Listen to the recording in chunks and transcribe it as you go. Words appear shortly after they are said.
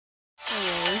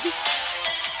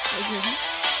I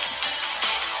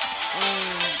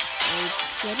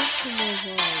set it to no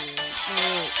volume.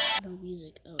 No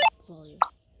music. Oh, volume.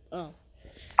 Oh,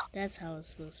 that's how it's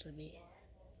supposed to be.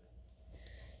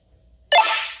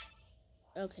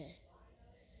 Okay.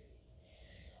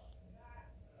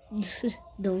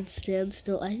 Don't stand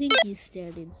still. I think he's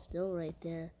standing still right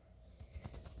there.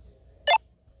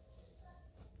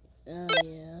 Oh,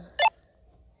 yeah.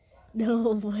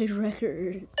 No, my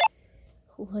record.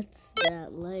 What's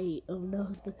that light? Oh no,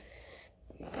 the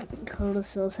corona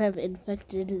cells have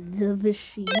infected the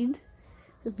machine.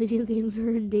 The video games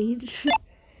are in danger.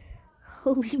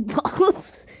 Holy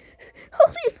balls.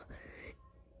 Holy.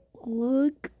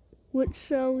 Look, what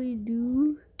shall we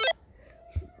do?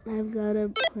 I've got a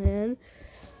plan.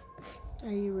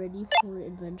 Are you ready for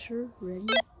adventure? Ready?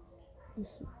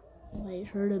 This might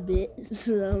hurt a bit.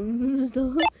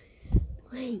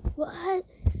 Wait, what?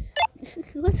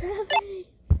 What's happening?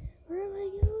 Where am I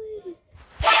going?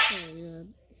 Oh my god.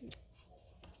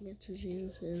 Get to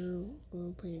James and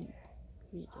we'll play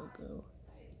Rito Go.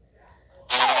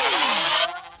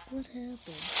 What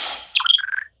happened?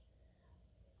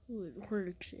 Oh, it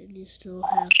worked, and you still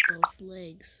have both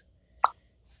legs.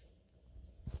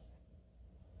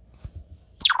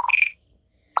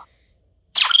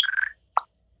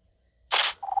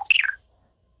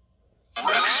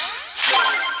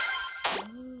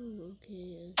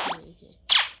 Okay.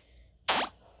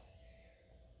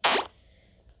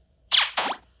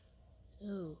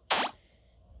 Oh.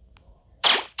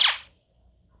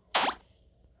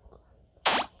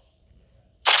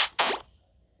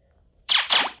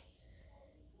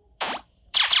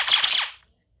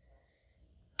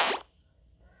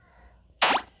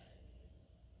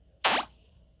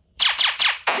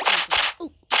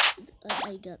 Oh,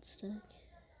 I got stuck.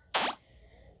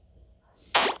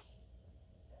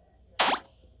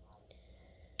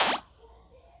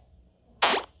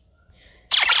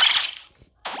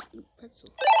 Pretzel.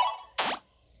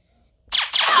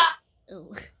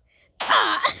 Oh.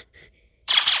 Ah!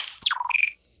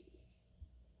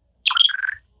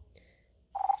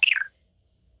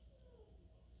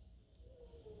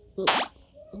 Oh.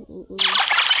 Oh.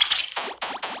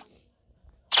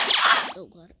 Oh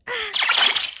god.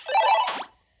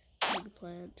 Big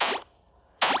plant.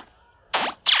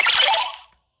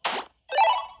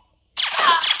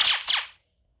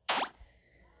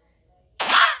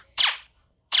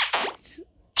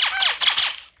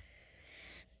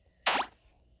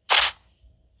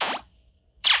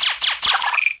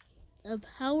 A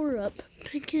power up.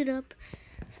 Pick it up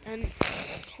and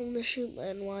hold the shoot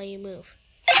button while you move.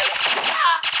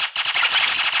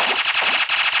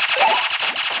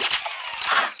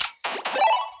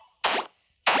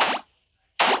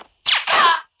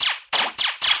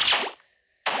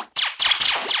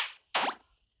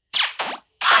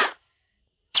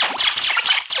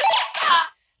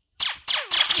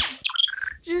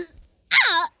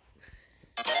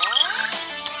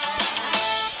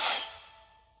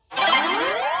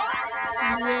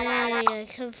 Yay, I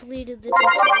completed the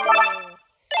tutorial.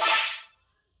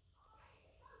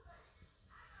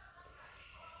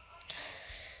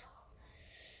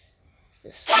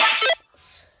 This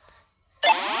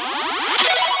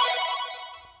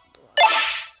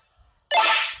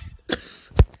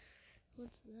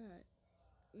What's that?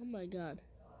 Oh my god.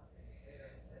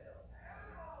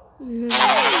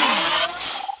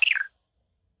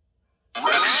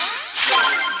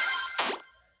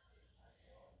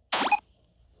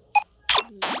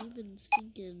 Even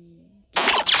stinking.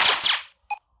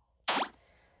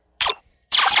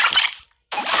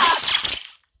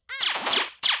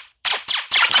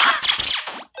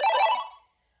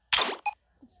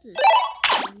 What's this?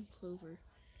 Clover.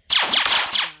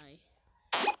 Die.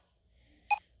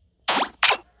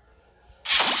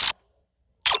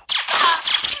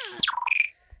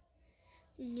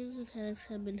 The game's mechanics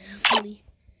have been heavily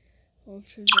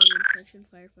altered by the infection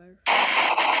firefighter.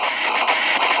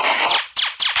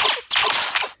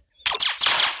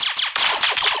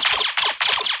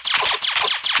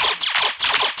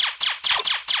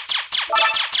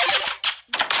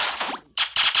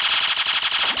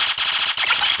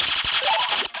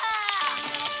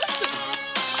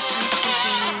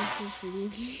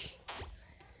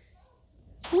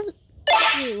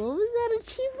 Wait, what was that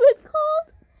achievement called?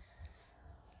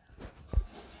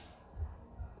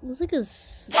 It was like a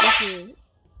game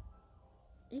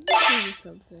or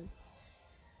something.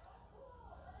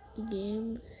 The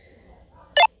game.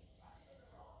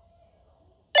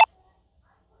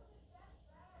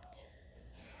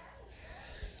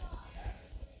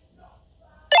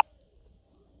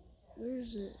 Where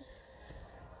is it?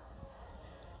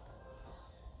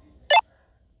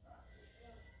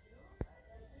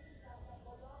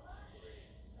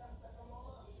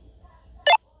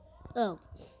 Oh,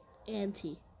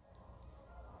 Auntie.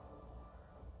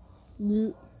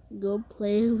 Go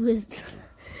play with...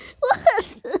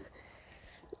 What?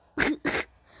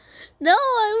 No,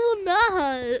 I will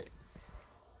not.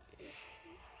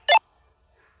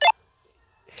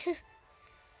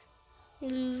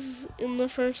 It is in the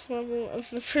first level of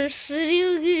the first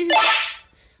video game.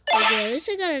 Okay, at least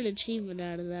I got an achievement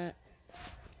out of that.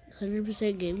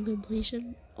 100% game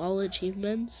completion. All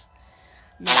achievements.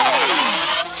 No,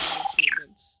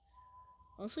 achievements.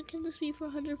 Also, can this be for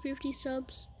 150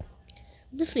 subs?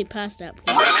 I'll definitely pass that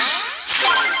point. This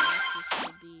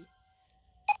will be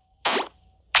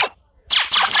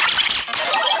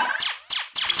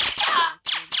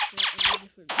a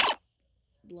different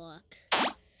block.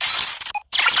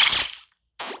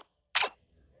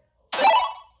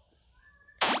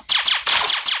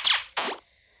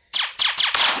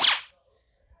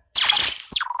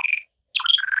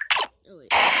 Oh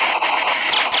wait.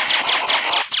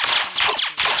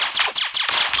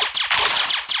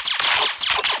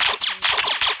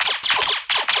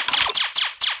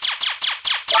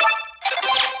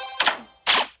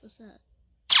 What's that?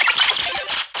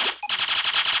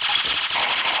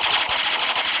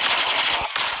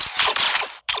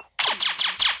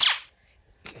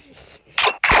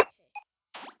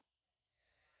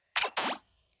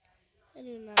 I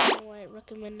do not know why it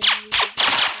recommended me to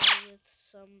play with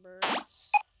some birds.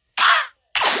 I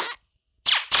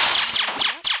will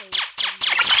not play with some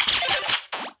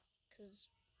birds. Because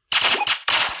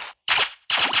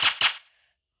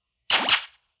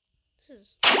this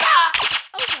is...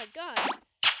 Oh my god!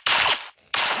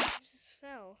 I just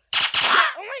fell.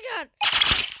 Oh my god!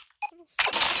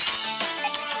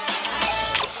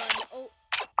 Oh.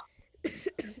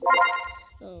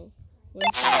 Oh. One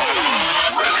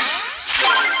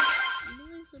Am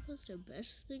I supposed to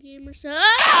best the game or something?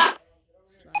 Ah!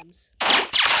 Slimes.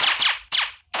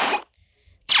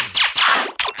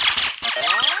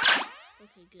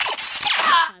 Okay, good.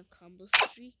 5 combo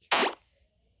streak.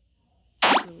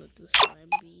 I'm gonna let the slime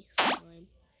be slime.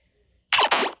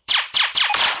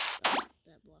 Oh,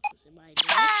 that block was in my direction.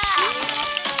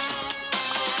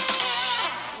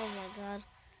 Oh my god.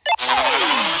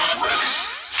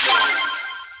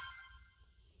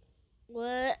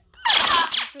 What? I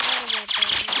forgot about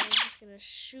that. I'm just gonna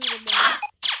shoot him out.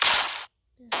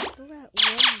 There's still that one.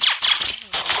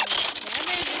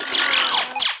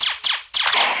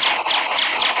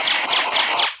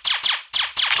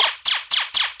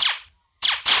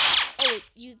 Oh, wait,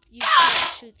 you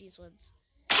can't shoot these ones.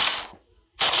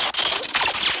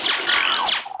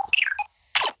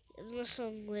 Unless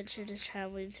some glitch that is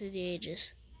traveling through the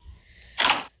ages.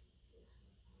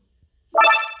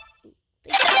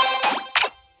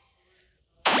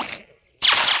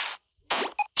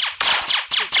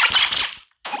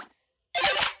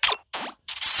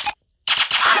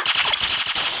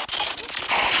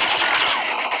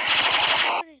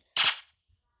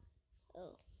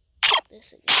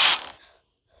 This again.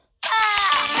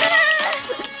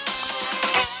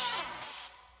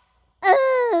 I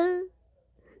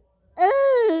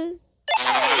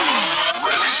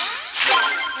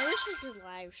wish we could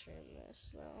live stream this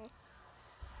though.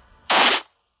 I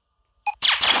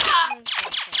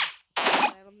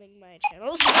don't think my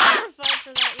channel's verified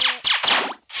for that yet.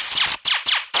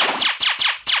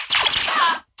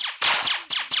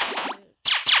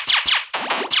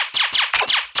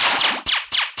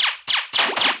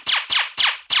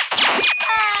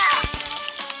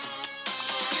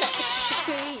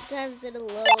 Times in a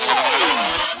row.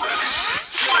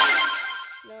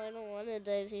 No, I don't want to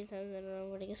die 3 times in a row.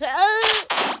 What are you gonna say?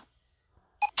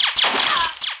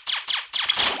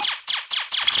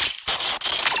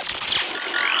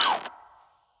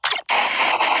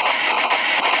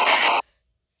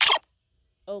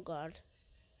 Oh god.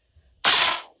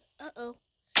 Uh-oh.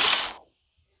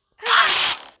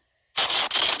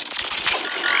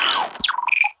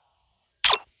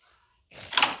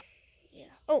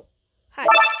 Yeah. Oh, hi.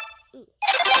 Ooh.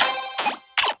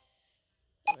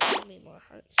 Give me more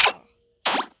hearts.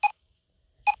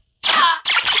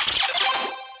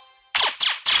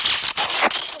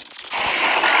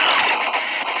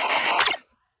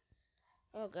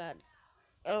 Oh god.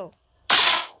 Oh.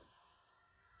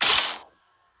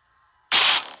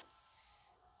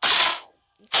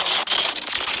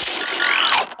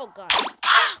 Oh god.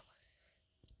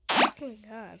 Oh my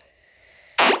god.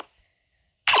 I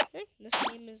think this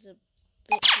game is a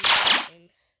bit confusing.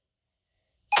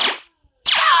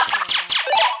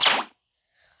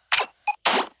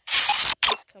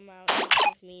 Just come out and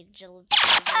give me gelatin.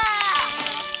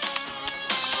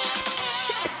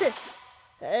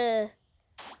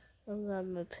 Oh god,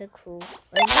 my pixels.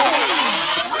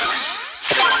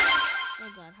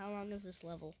 Oh god, how long is this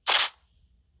level?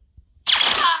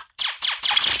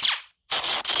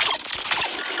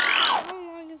 How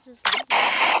long is this level?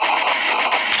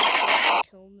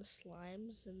 Killing the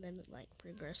slimes and then it like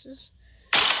progresses.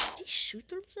 Did he shoot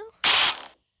himself?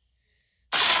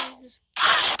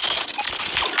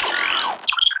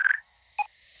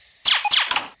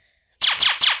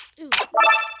 Ooh.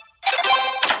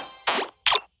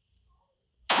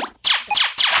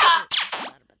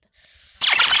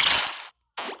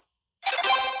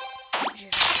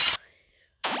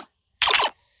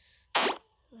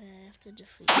 I have to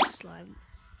defeat the slime.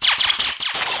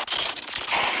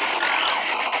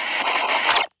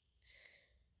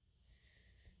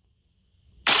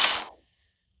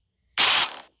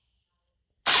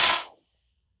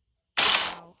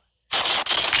 Wow.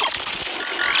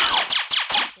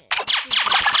 Okay,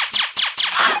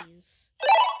 these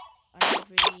on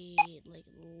every like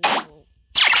level.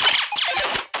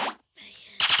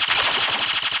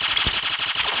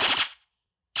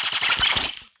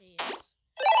 Okay, yes.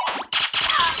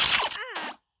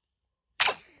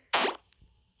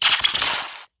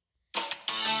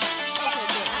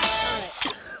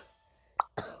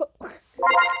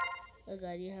 Oh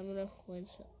god, you have enough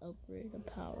coins to upgrade a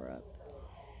power up.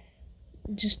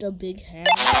 Just a big hammer.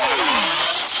 I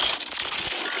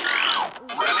don't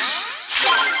know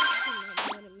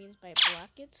what it means by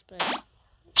blockets, but do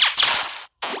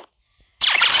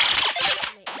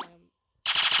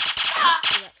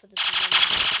that for the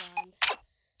one.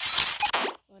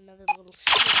 Oh, another little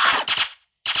stick.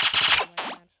 Oh my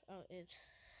god. Oh, it's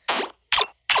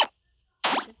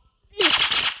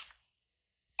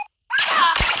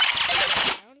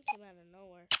came out of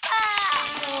nowhere.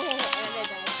 Oh, and I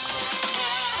died.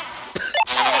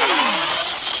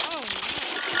 Oh,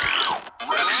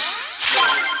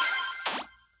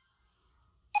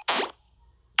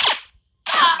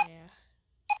 yeah.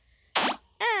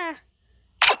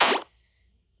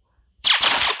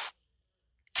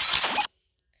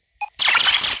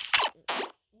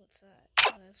 What's that?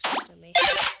 Oh, that's just a mayhem.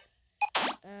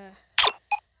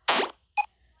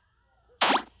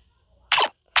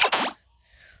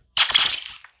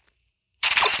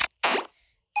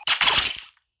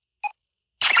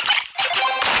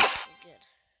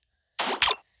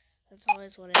 That's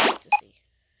always what I like to see.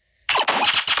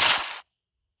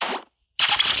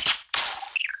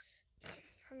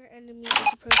 Hunger enemy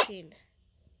is approaching.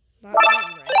 Not him,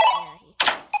 right? Yeah,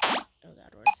 oh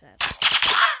god, where's that?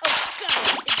 Oh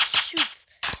god, it shoots.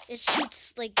 It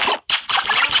shoots like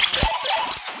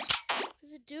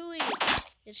what's it doing?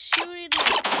 It's shooting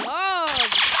like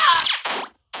logs.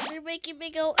 They're making me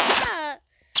go ah.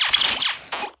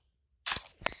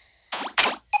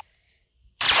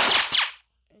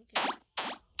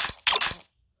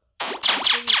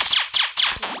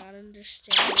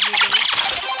 Understand what it is.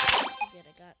 Good,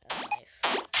 I got a knife.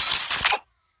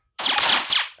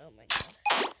 Oh my god.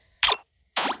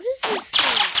 What is this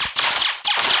thing?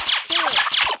 Kill it.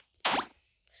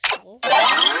 Soul.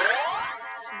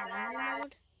 Survival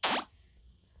mode.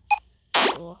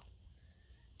 Cool.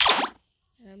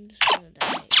 And I'm just gonna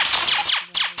die.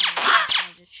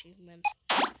 Achievement.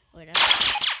 Wait, that's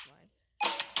slime.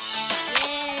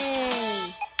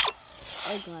 Yay!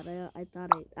 Oh god, I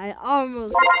thought I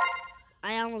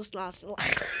almost lost a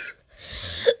life.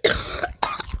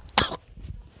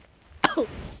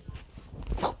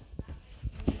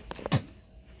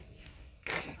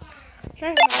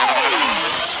 I've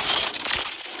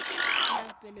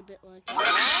been a bit like that.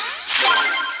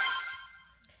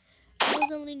 I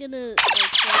was only gonna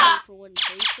like try for one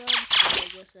play sub, so I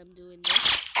guess I'm doing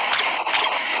this.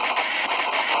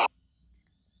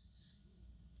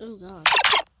 Oh god.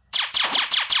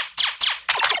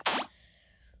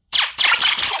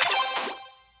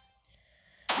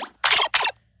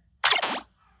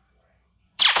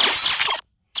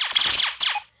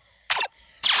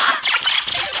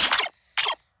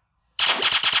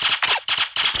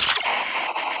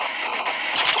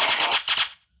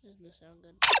 Doesn't sound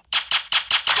good.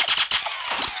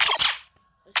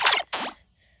 Okay.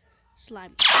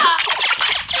 Slime.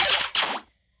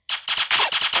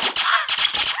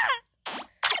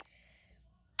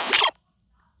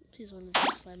 Please, one of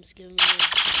these slimes giving me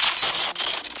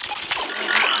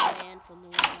a man from the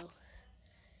window.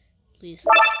 Please.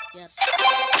 Yes.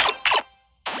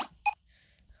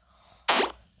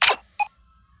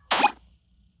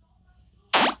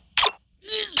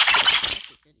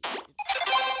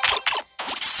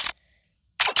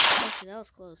 Okay, that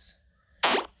was close.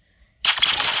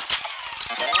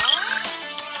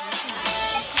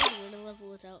 We're in a level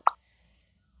without.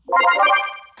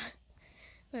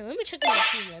 Wait, let me check my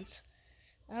achievements.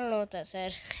 I don't know what that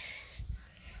said.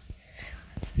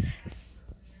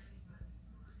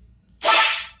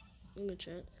 Let me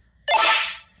check.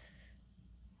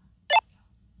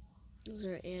 Is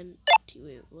there an anti?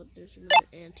 Wait, what? There's another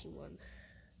anti one.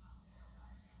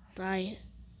 Die.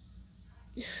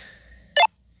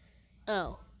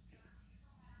 Oh.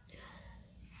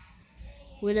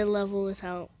 Win a level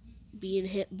without being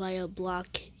hit by a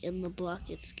block in the Block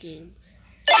It's game.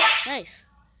 Nice.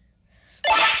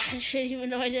 I didn't even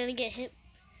know I didn't get hit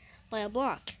by a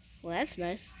block. Well, that's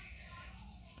nice.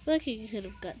 I feel like you could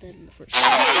have got that in the first time.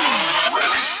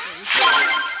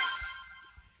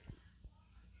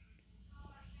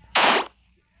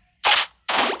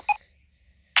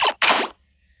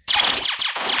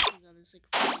 It's like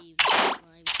really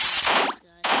slime this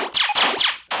guy.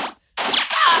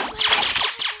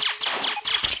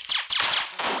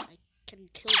 I can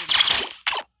kill him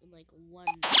in like one.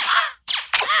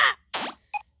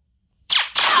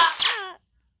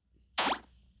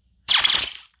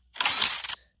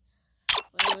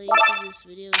 Well, this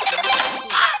video is not good,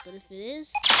 but if it is,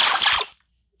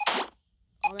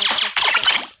 all that stuff is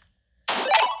stuff.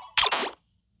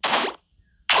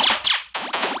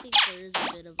 I think there is a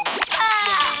bit of a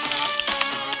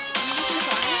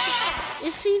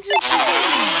if he just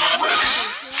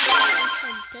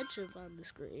some ketchup on the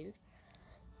screen.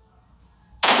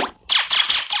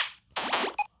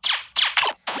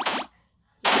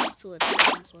 That's what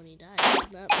happens when he dies.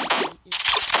 It's not like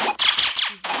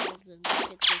he dissolves in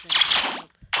pictures and ketchup.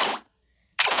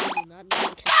 I do not know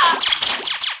the ketchup.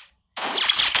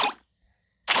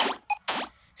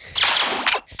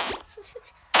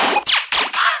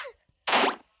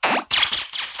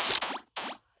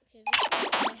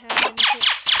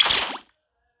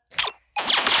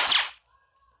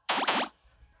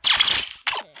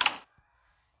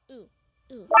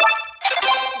 Ooh.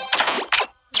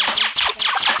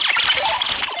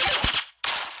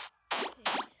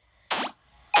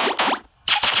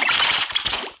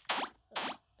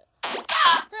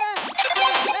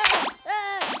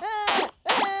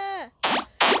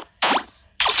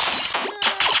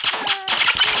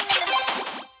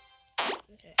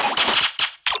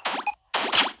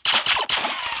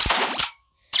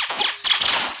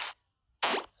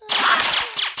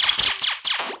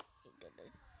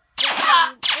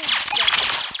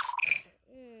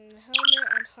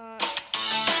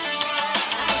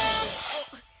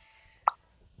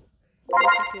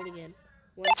 Again.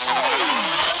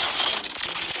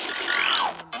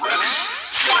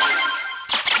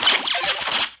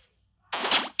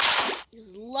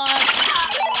 There's lots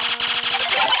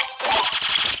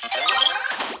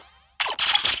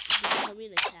of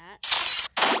becoming a cat.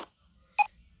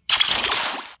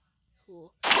 Cool.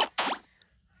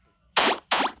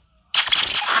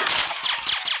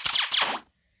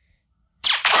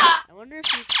 I wonder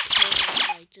if you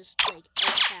can like just like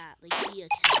a cat, like be a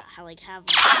cat, how like have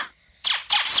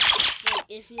like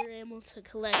if you're able to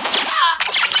collect 5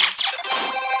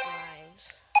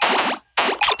 lives.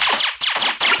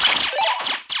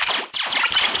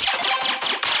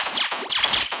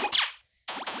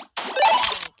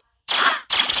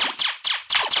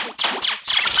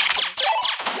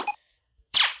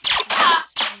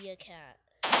 Like be a cat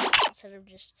instead of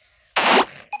just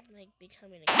like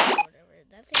becoming a cat or whatever.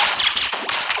 That thing.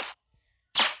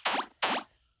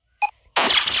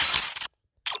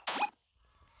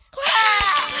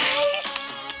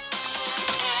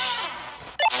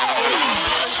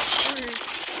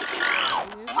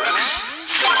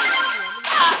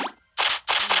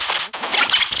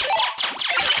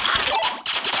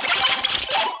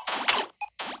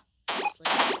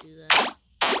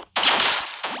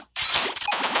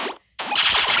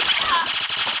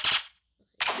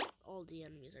 All the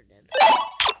enemies are dead.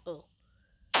 Oh.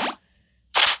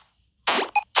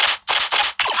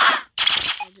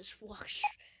 I just walked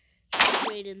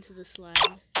straight into the slime.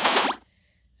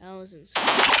 That wasn't so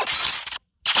nice.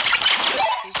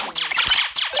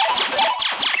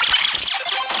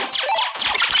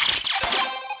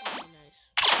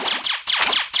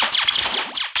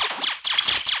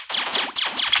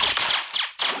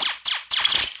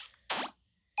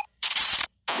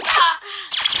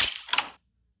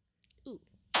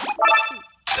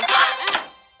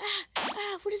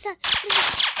 What is that?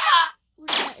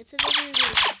 What is that? It's another like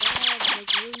bad, like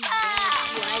really bad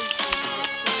slime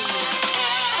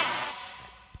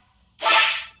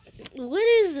thing. What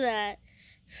is that?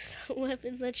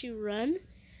 Weapons let you run?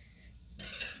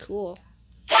 Cool.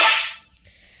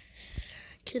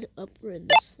 Could upgrade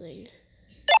this thing.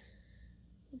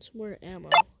 What's more ammo?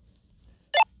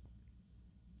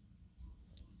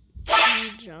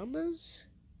 Pajamas?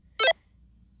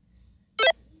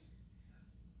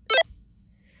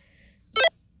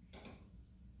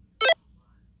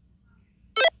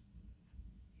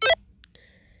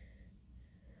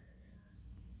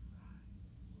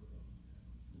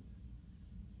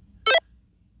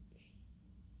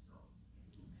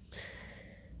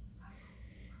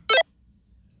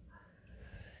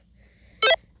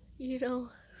 You know,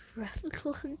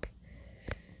 Rathglug,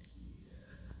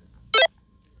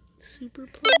 Super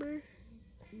Plumber,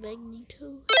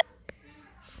 Magneto,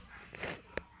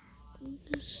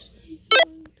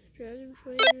 Dragon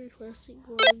Fighter, Classic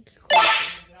Glug, Classic.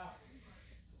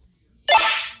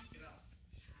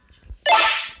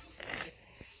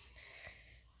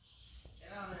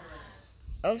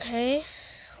 Okay,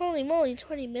 holy moly,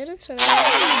 20 minutes and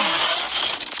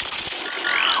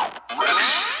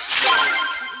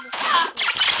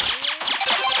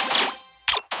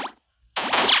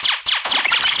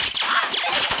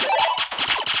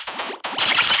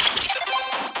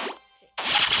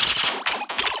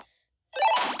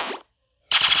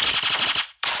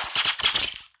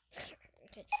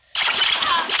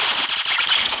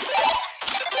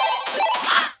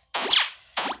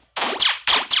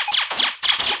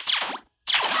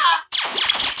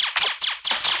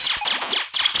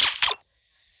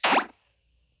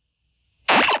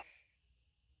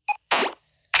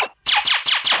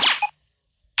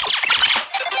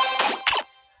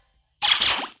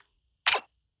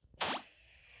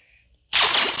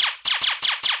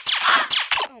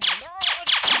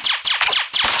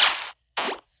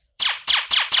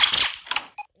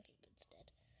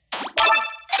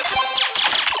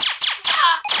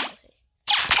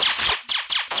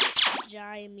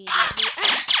die immediately.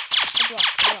 A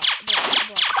block.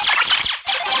 Nice.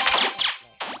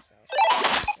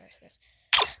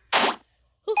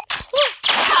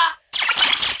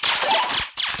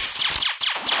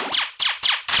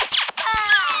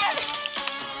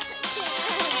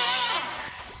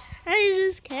 I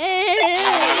just can't.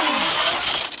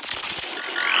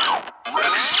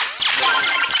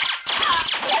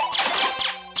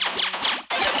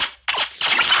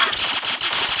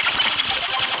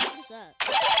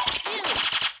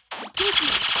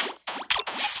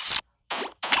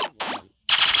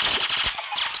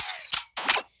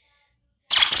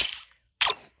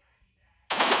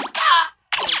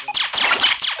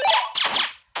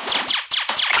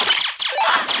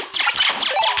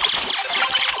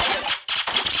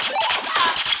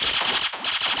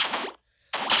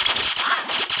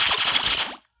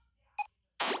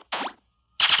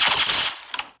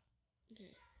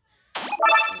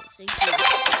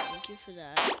 Thank you for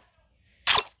that.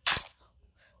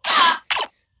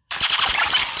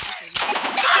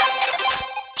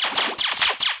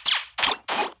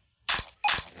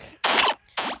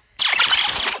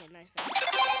 Okay, nice.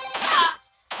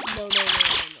 No.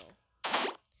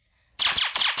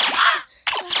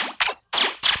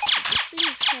 This thing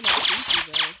is kind of creepy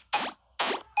though.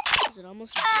 Is it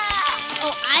almost dead?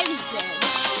 Oh, I'm dead.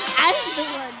 I'm the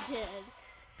one dead.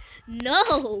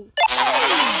 No!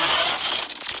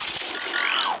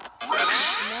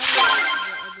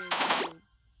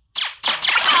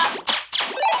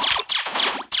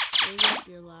 Save up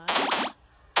your life.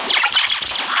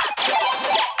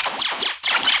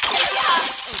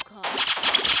 Oh god.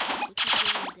 We keep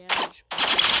getting damage by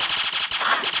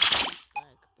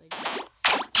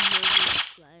moving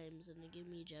slimes and they give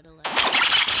me Jedi.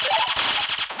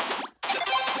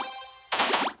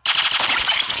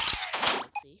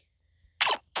 Let's see.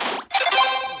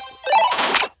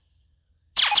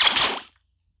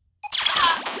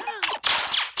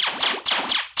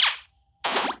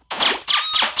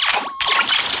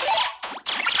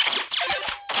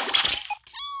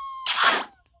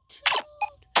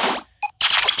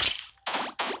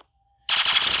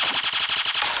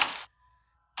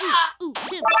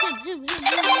 Him.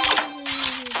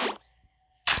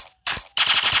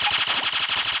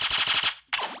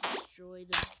 Destroy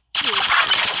the big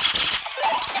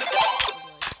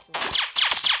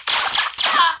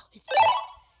it's dead.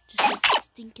 Just a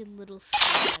stinking little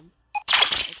slime.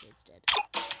 Okay, it's dead.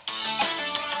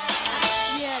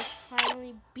 Yes,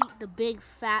 finally beat the big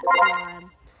fat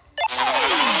slime.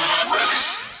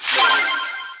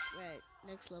 Right,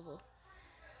 next level.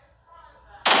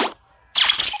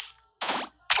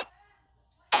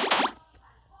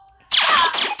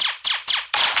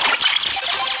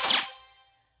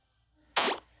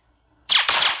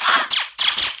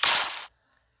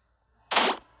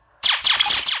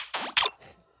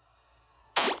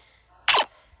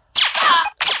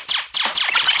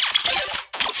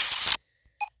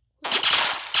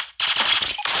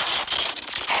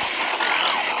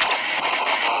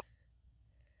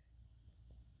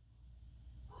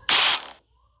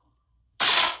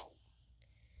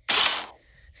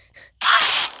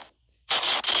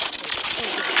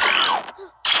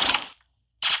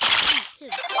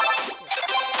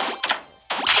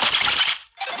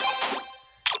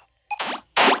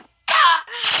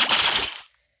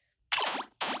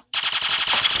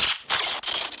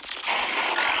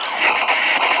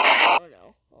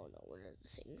 are the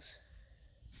things.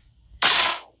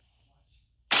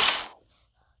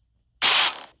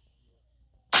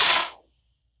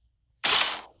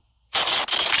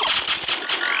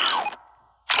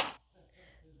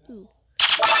 Ooh.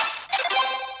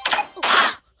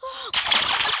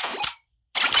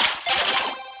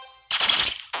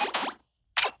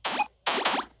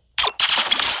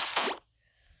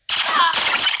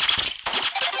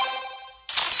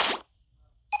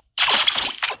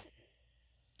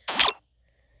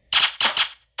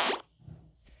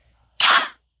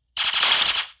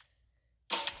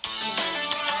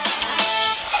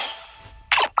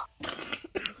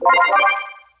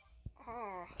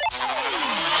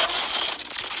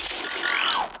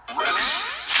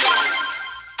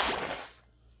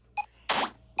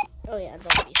 Oh yeah,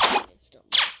 don't be stupid, still.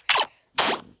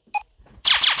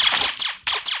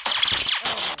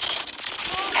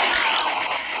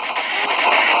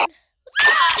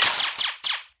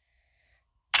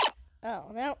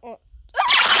 Oh, that one.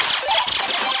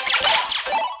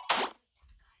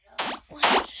 What?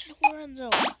 Lorenzo.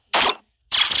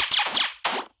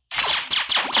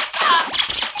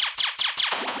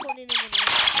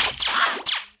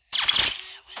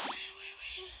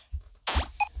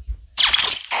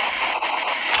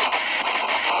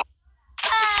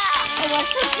 Oh, I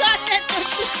forgot that.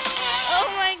 Oh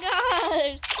my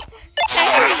god.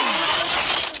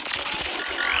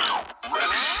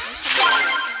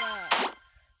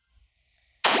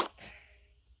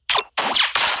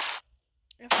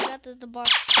 I forgot that the box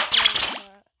is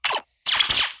that.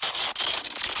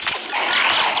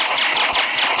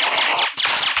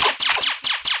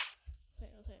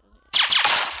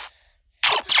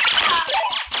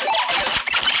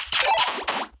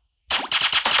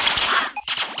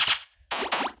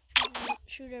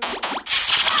 Shoot everything.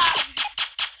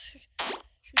 Shoot.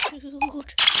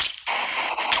 Okay.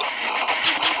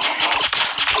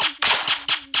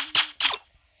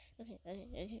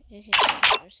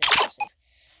 We're safe.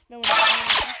 No one.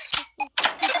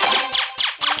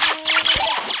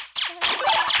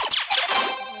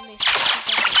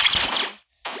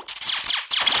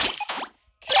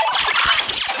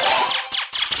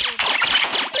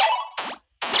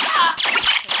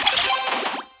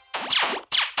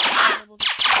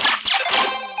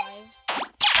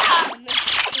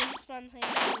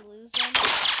 Spontaneously lose them.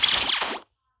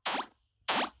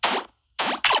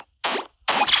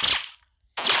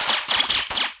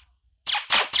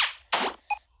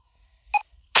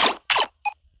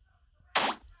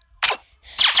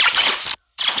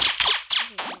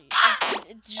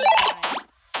 It just died.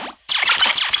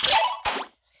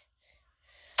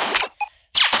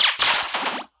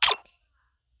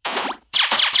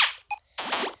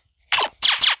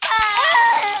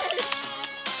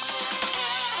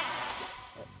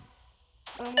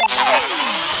 Oh my god.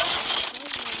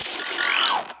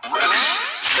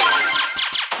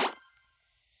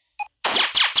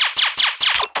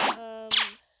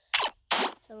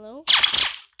 Hello?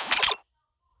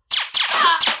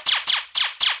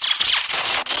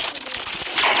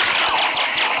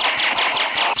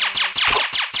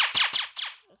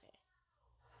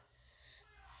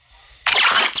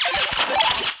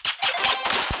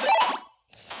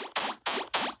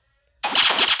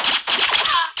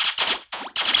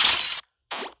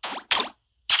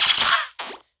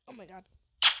 Oh my god.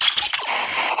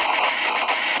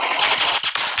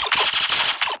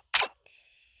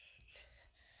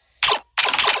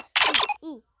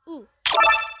 Ooh.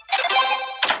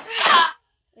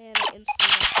 And I instantly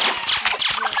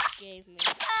just gave me.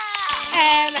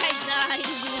 And I died as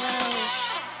well.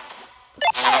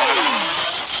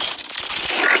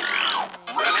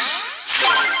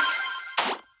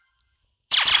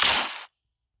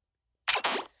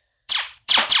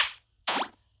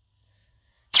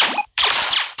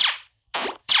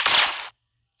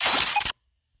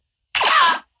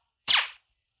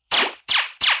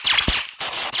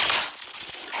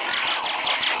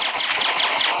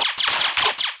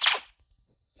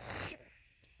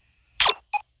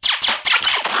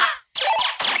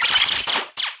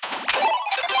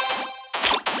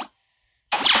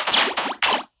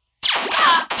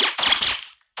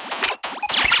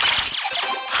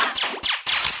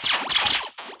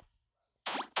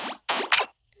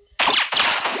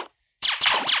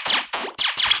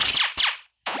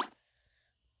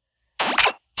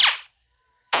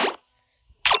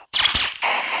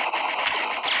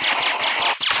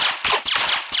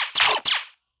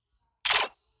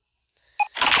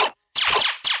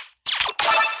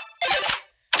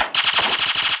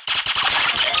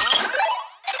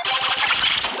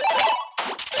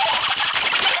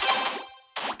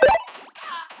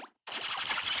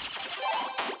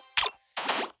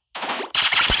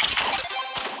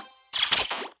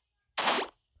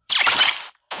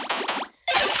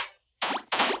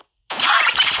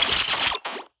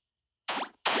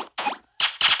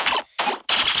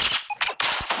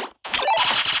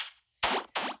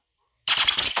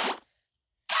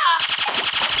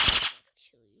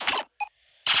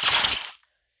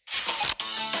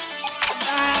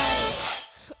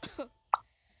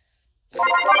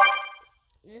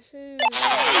 this is 50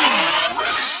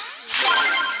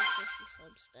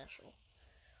 sub special.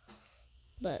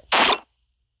 But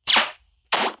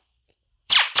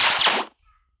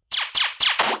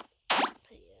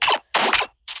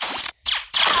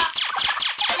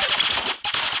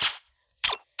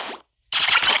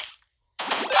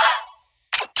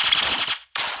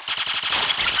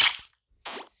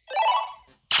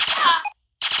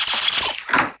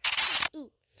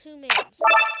ooh, 2 mans.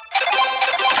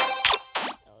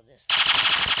 Oh, this.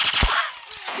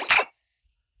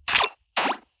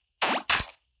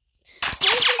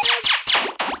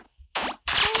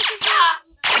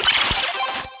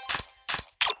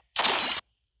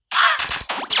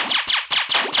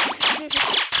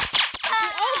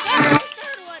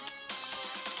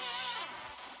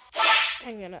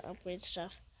 I'm gonna upgrade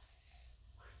stuff.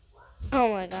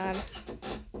 Oh my god.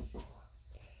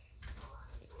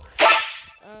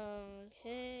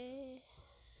 Okay.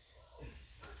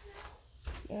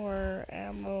 More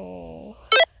ammo.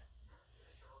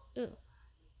 Ooh.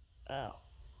 Oh.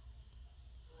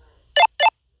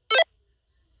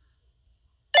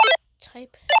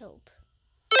 Type help.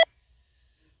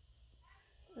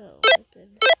 Oh,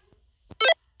 weapon.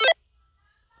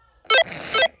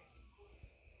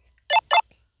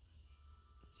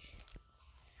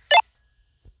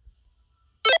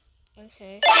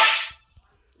 Okay.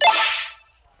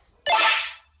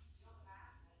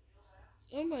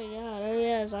 Oh my god, oh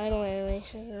yeah, it's idle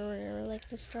animation or whatever, like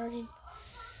the starting.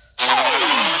 I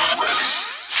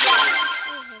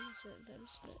haven't certain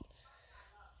times, but...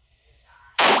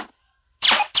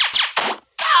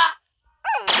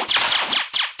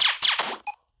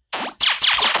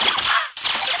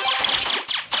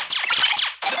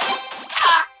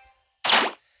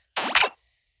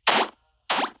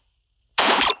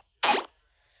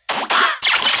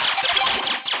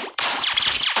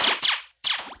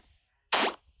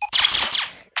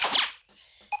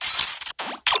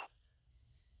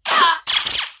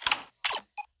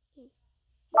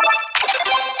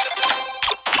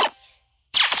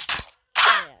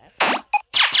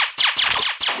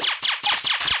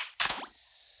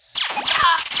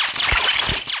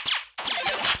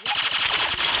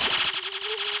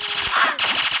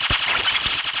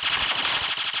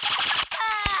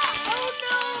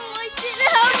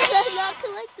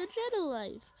 Collect the Jedi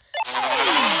life. How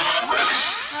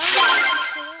did I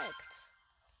collect?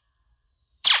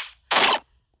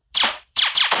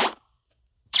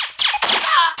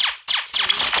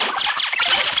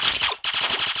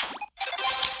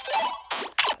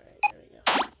 Alright, there we go.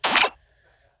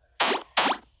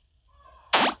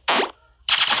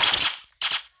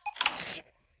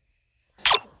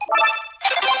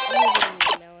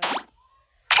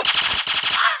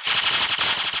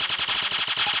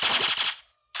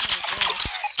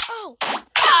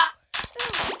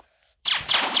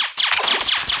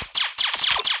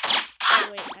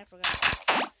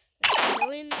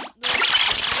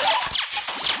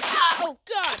 Oh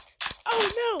god! Oh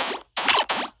no!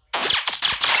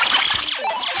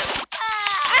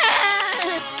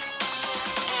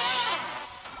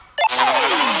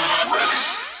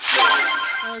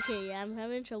 Okay, yeah, I'm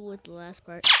having trouble with the last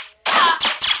part.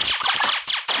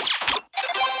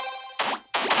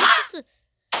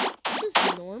 This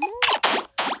is normal?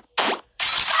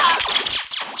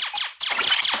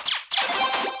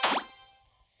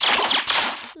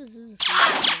 This is a free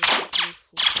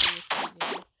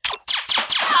game,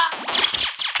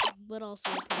 but also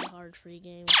a pretty hard free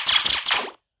game.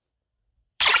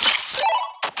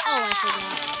 Oh, I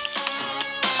forgot.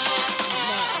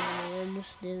 No, I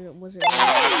just didn't. Wasn't really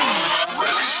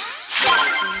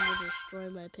to destroy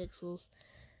my pixels.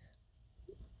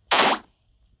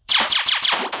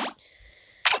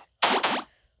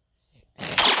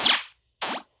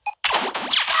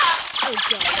 Oh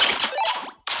god.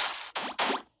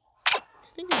 I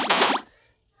think I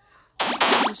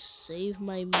should just save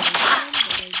my mayhem, but I have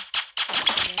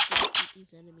to defeat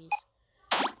these enemies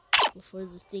before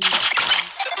the thing is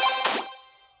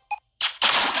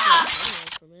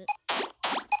from it.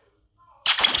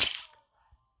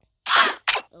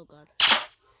 Oh god.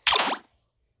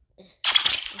 Okay,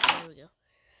 there we go.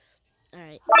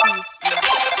 Alright, please, yeah,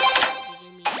 they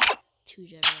gave me 2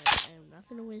 Jedi. I am not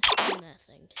gonna waste on that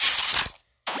thing.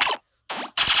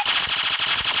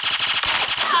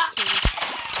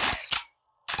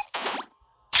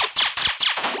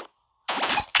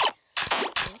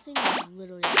 That thing is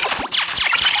literally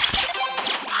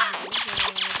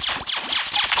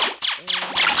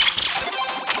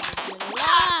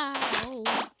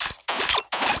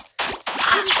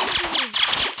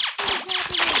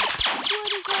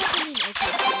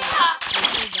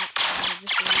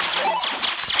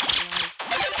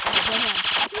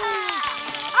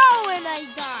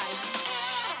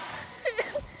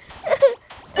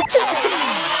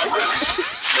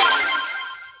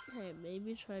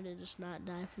try to just not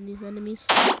die from these enemies.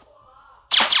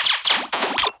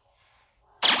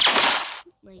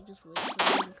 Like, just wait for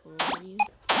them to come over you.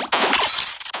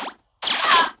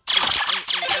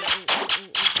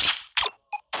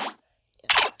 Yeah,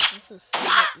 also save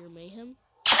up your mayhem.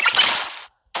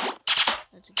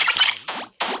 That's a good strategy.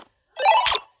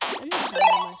 I'm just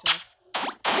telling myself.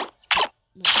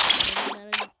 No, I'm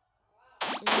not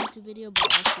in a YouTube video, but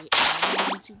actually I'm in a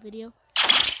YouTube video.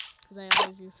 Because I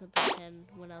always used to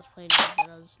pretend when I was playing games that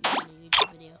I was making a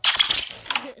YouTube video.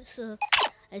 So,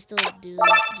 I still do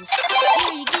that. Just,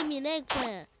 here, you gave me an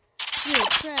eggplant. You're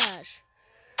trash.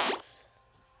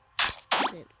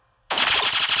 Shit.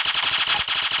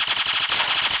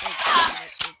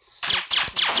 It's so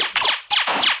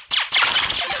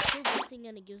cool. This thing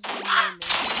and it gives me more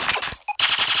amazing.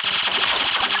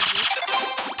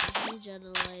 Huge out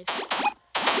of life.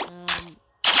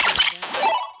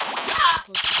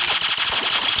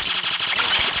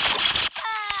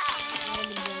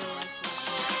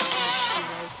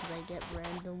 I get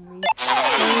randomly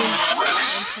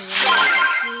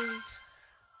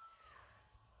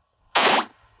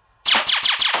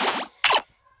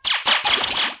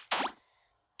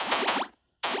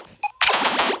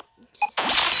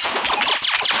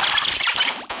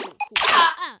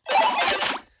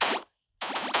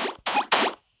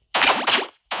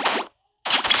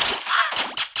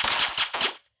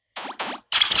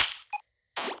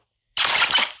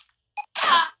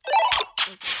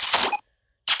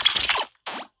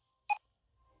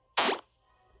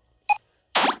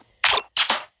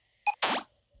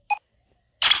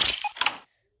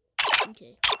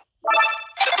okay.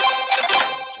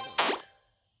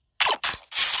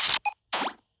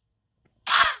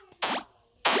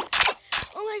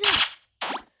 Oh my god!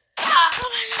 Oh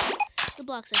my god! The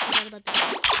blocks, I forgot about the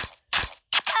blocks.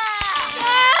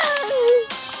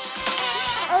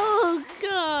 Oh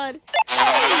god!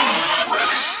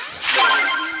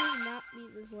 Please not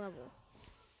beat this level.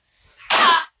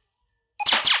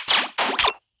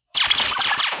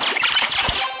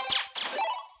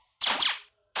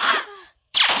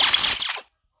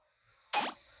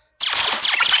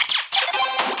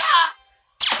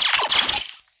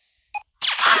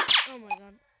 Oh my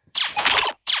god.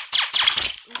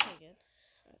 Okay, good.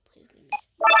 Alright, please leave me.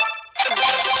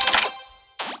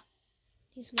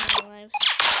 He's not alive.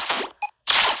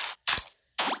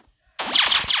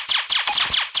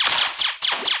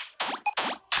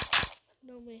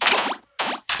 No way.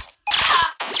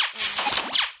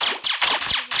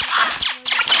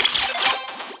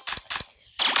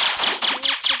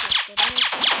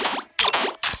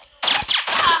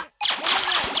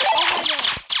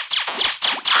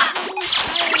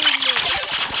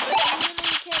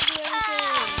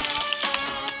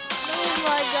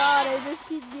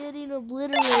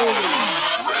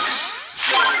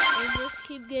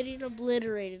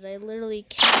 Obliterated. I literally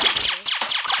can't do this.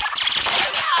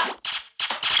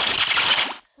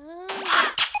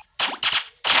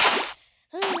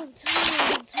 I'm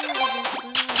tired of this.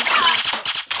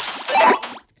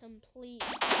 It's complete.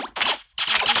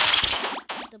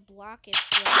 The block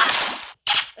itself.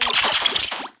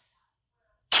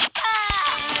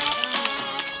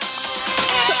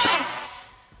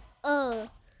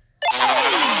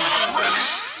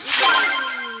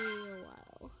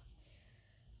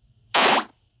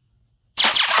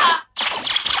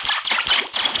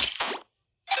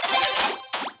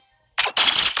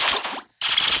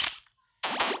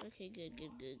 Okay,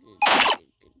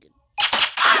 good.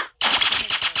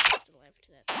 Still alive to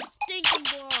that stinking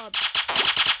blob.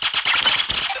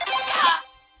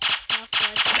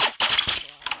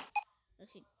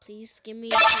 Okay, please give me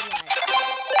 2 lives.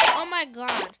 Oh my god.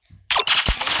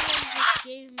 Someone just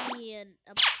gave me a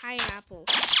pineapple.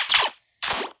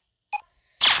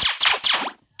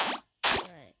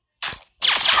 Alright.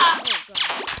 Oh god.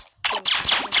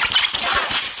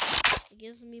 It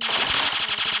gives me more.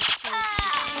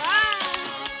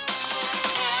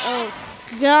 Oh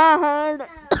god.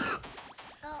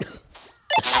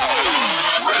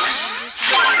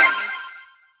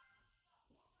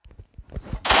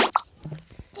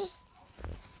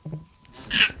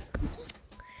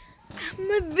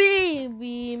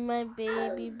 My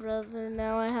baby brother.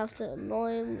 Now I have to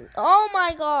annoy him. Oh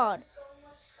my god.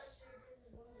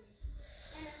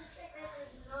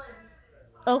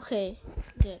 Okay,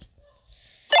 good.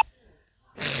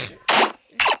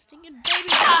 Stinking baby,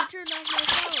 turn off my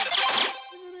phone.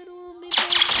 In the middle of me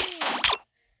playing games.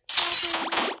 How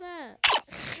is that?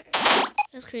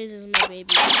 As crazy as my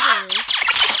baby brother is.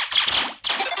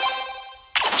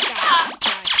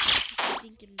 God,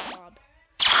 stinking blob.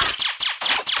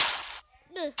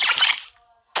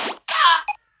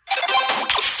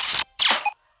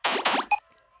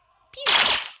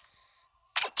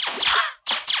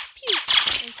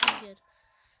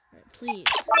 Alright, please.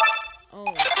 Oh,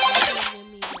 you're gonna give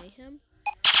me mayhem?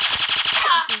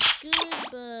 Which is good,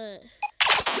 but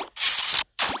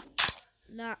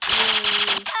not really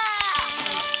like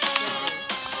better.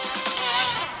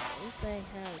 At least I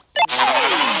have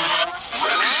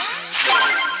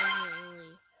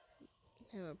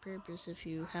have a purpose if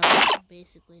you have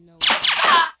basically no weapon.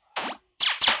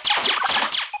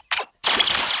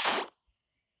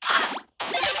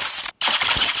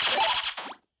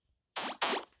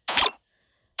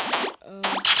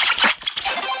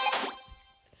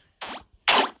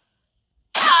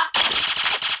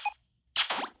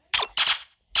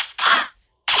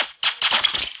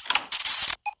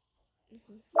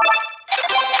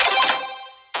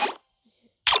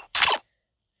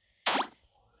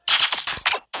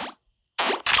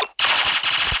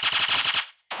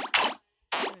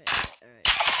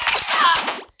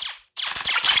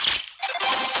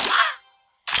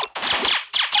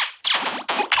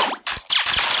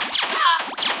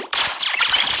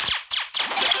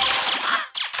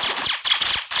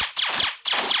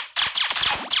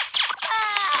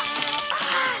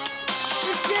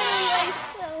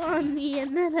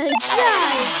 And then I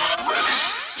died.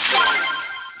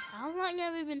 How long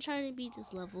have we been trying to beat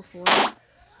this level for?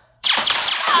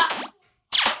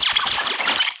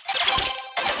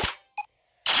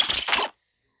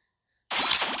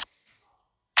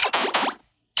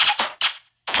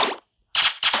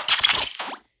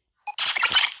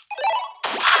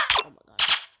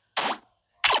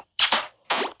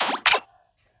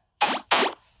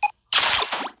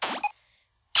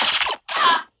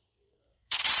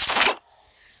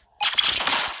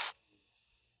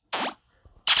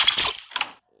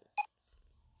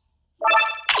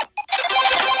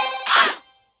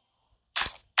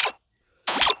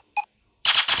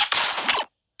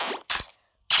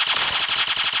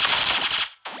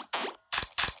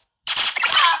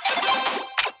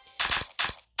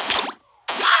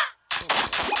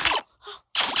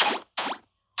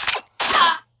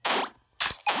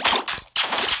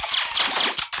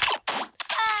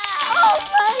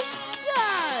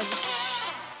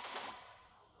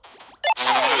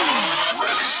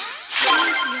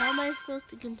 Supposed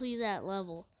to complete that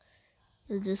level.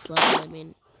 Or this level, I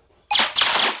mean.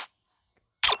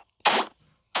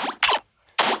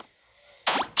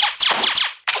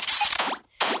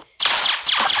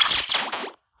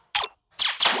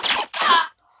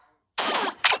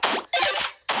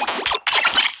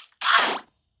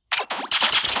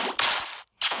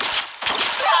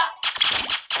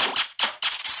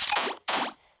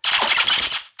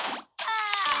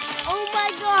 Oh my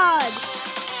god!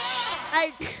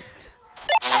 I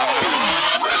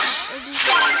just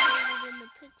in the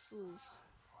pixels.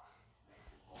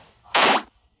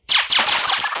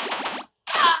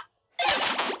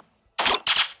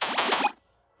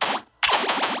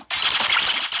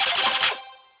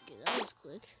 Okay, that was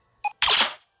quick.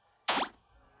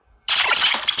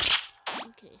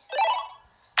 Okay.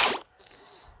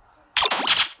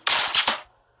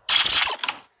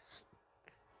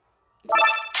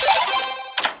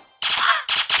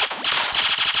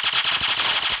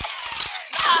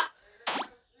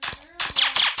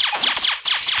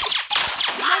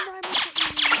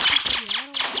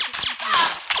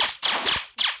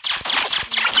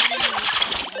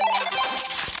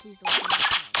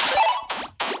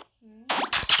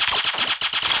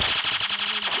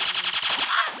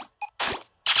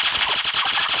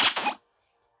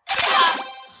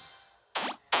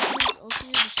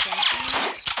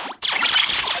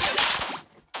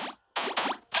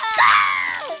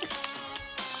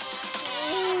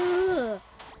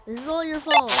 This is all your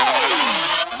fault.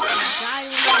 Die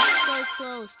when you're so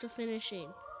close to finishing.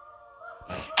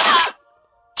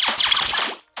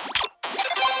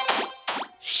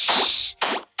 Shh.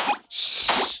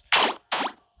 Shh.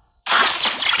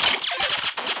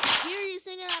 Hear you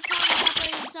singing that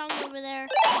Power song over there.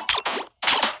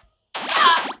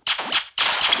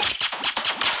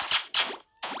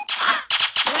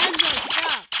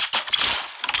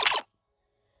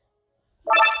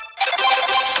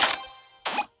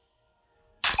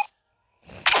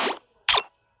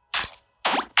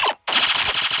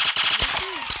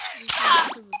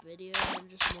 Video and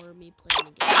just more of me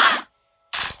playing the game.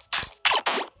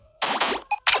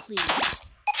 Please.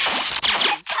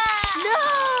 Please. No!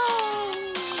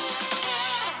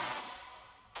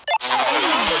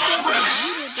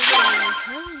 My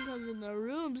cousin comes in the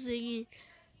room singing.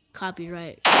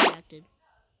 Copyright reacted.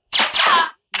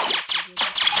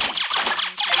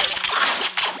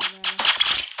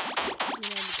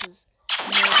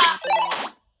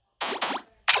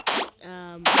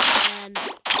 And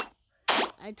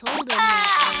I told him that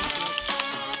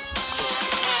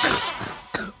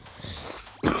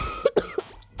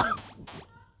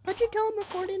wait till I'm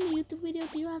recording the YouTube video?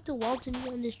 Do you have to waltz in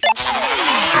here and distract me?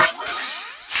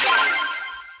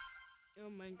 Oh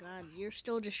my god, you're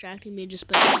still distracting me just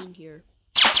by being here.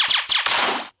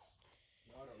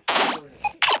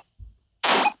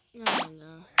 Oh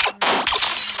no.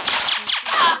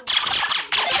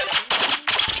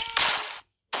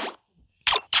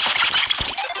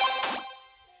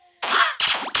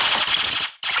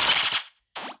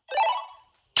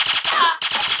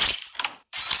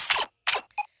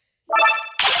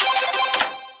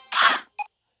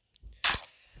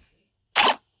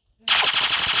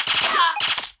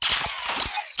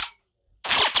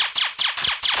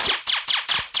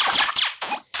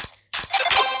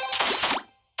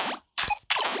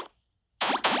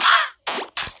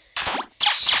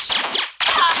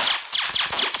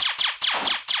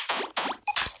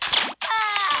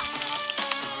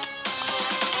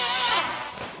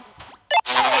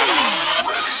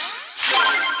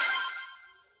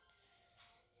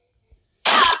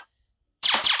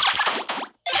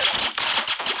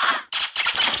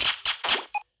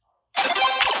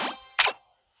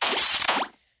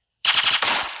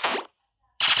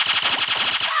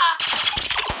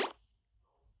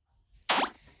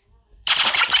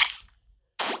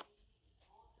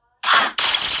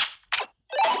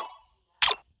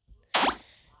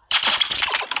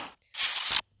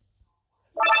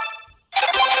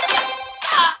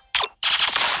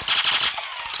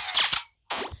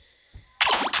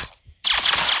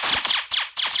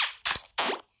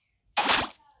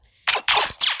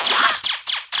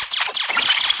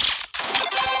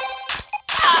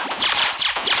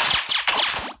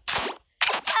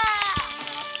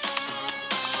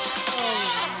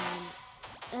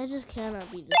 I just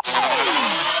cannot beat this game.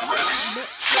 But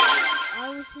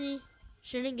obviously,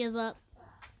 shouldn't give up.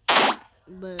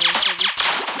 But for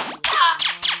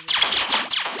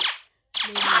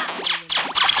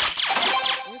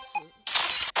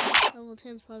this level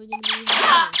 10 is probably gonna be even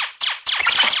better.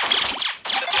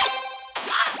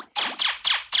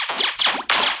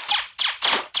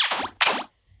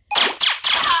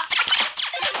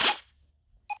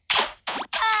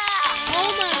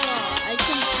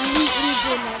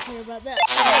 About that.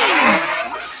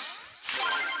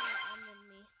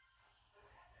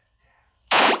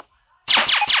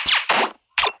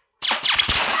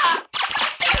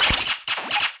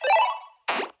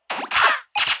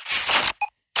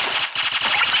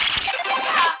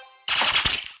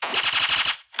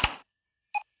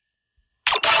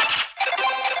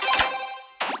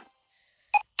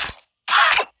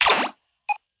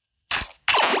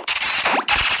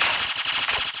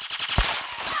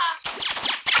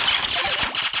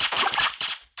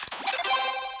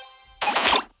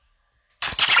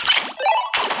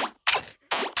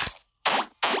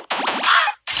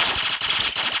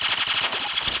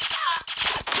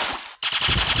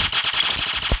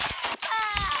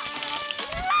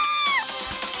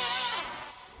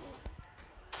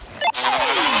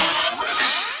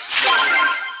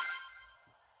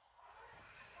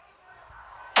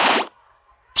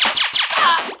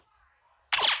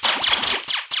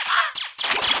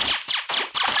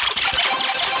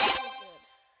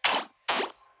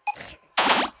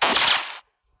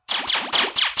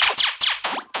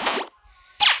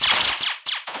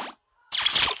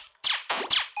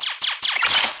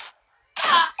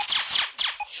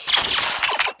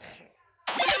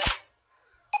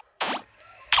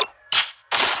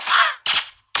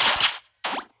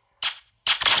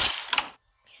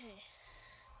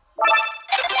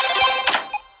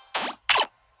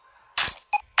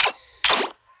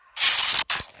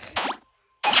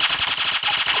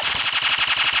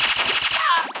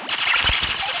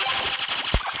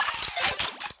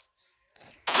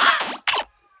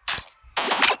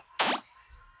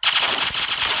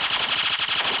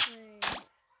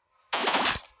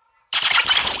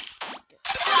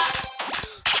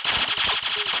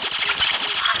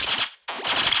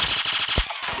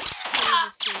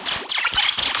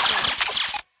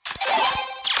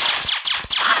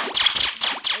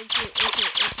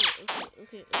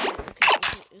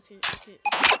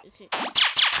 Okay.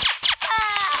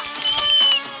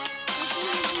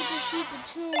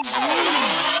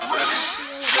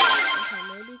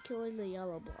 Maybe killing the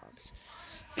yellow blobs.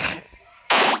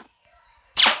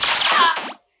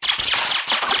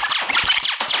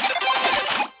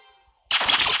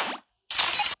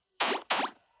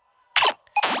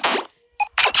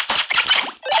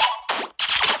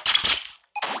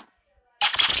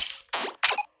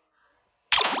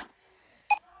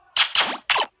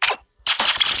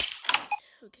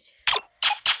 Okay.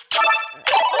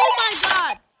 Oh my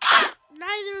god!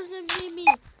 Neither of them made me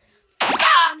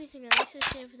anything Dang, at least I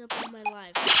saved up all my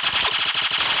life.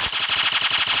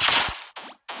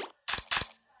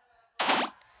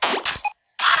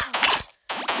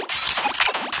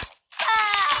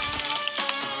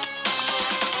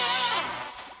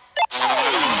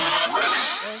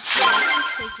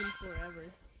 It's taking forever.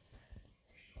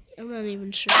 I'm not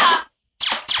even sure.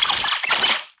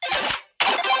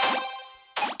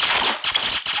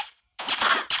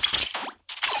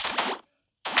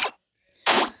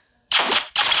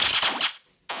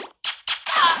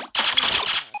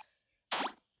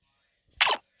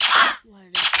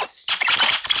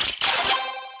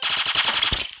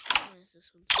 Why is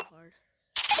this one so hard?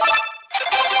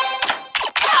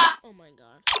 Oh my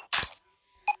god.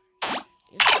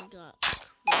 Yes, I got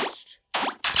crushed.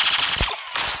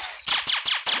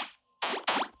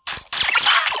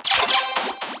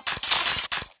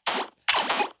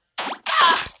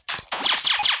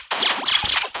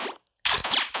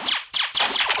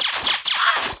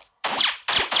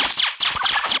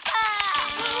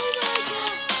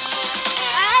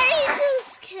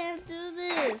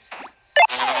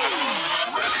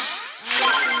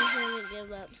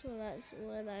 So that's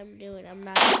what I'm doing. I'm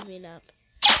not giving up.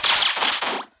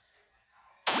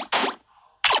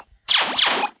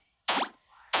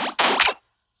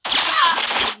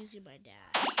 I'm using my dash.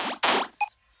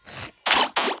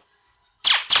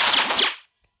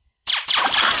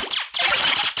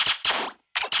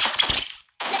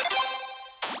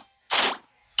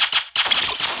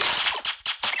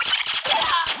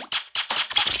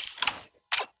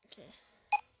 Okay.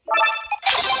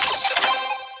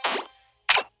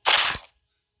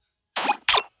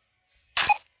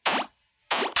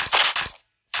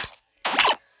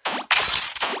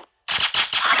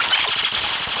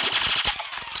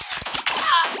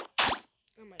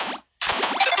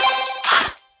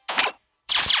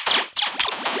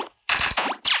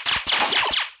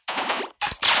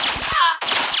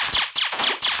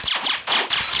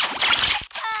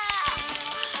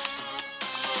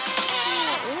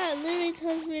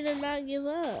 Tells me to not give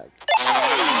up.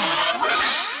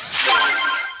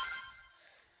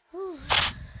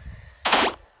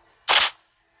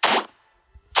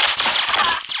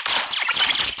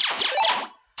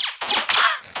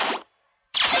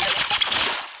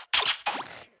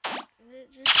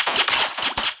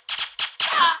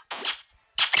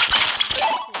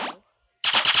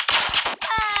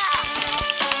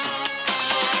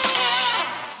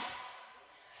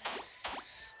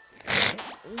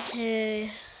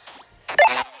 Okay.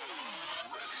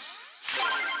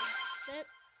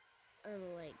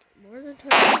 Like more than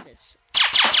 20 minutes.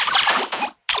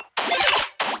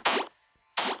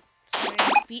 Try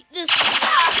to beat this one.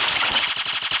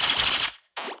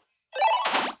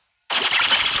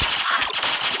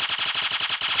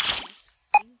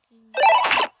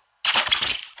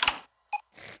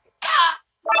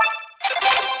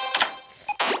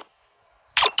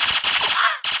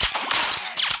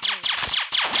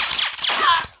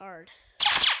 Hard.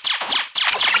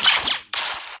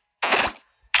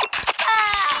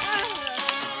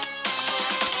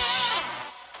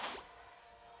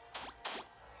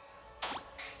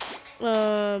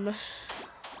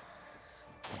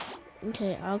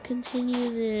 Okay, I'll continue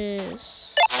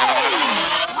this.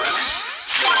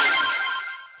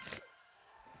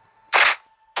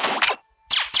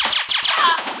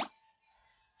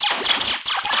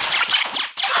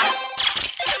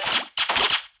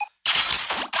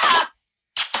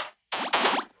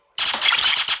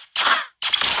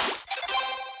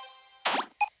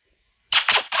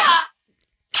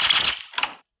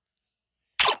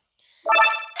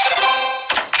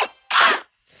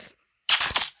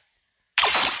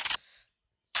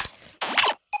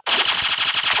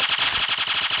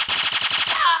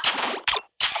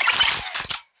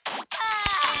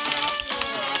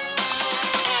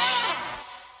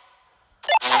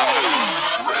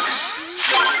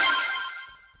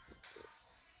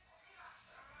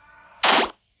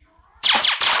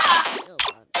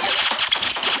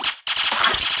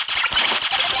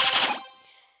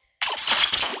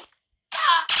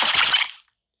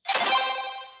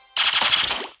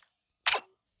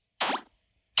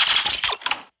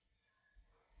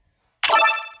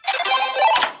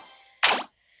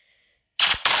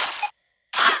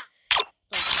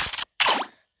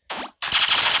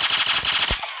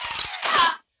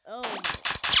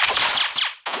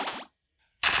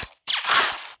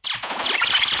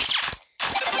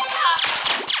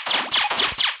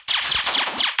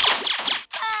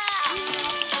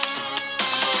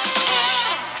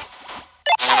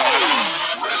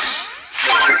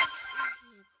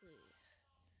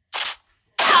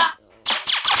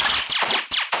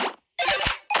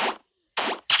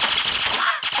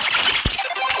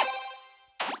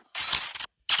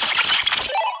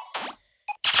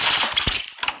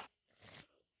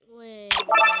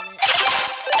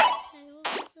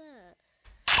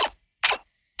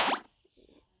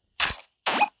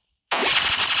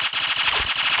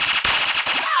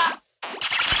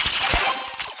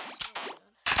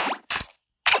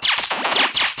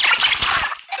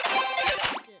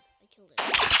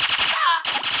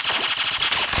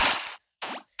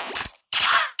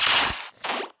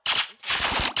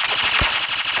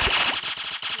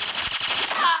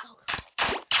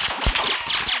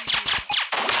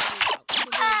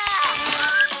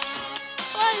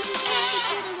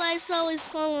 Mice always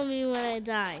follow me when I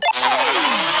die.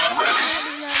 That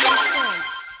does not make sense.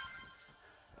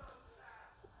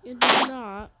 It does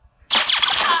not.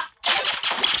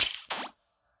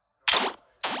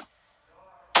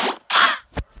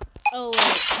 Oh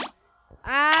wait.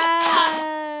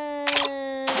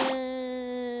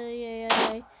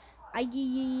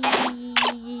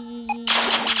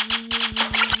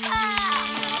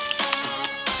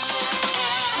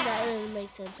 That didn't make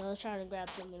sense. I was trying to grab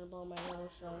something to blow my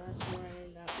nose, so that's why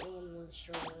I'm not really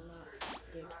sure or not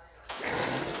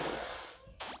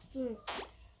good.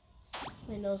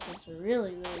 My nose gets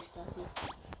really, really stuffy.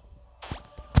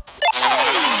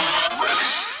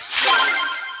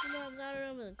 You know, I've got it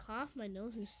over the cough, my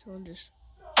nose is still just.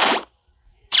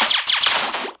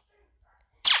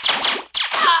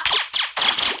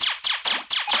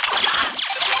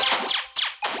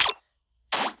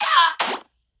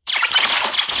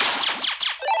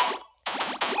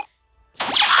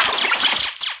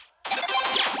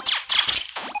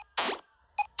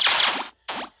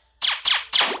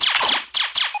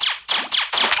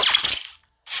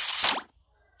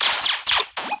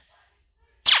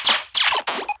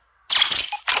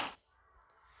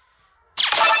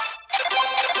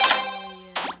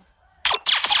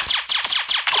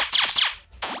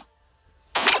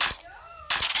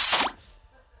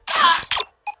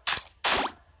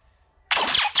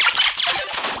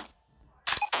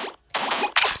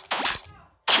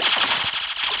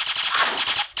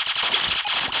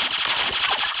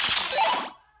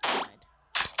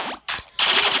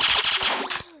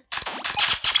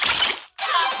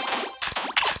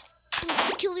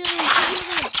 Kill the other one,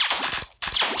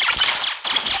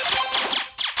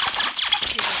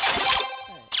 kill the other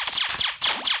one.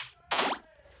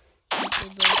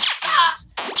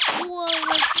 Whoa,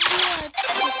 like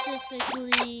what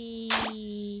specifically?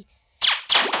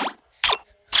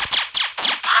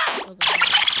 Oh god.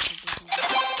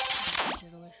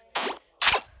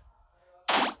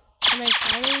 Can I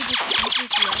finally just beat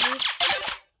this level?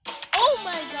 Oh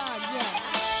my god, yes.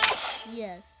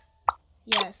 Yes.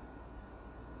 Yes.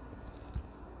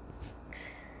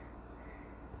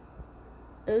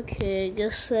 Okay, I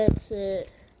guess that's it.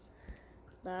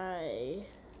 Bye.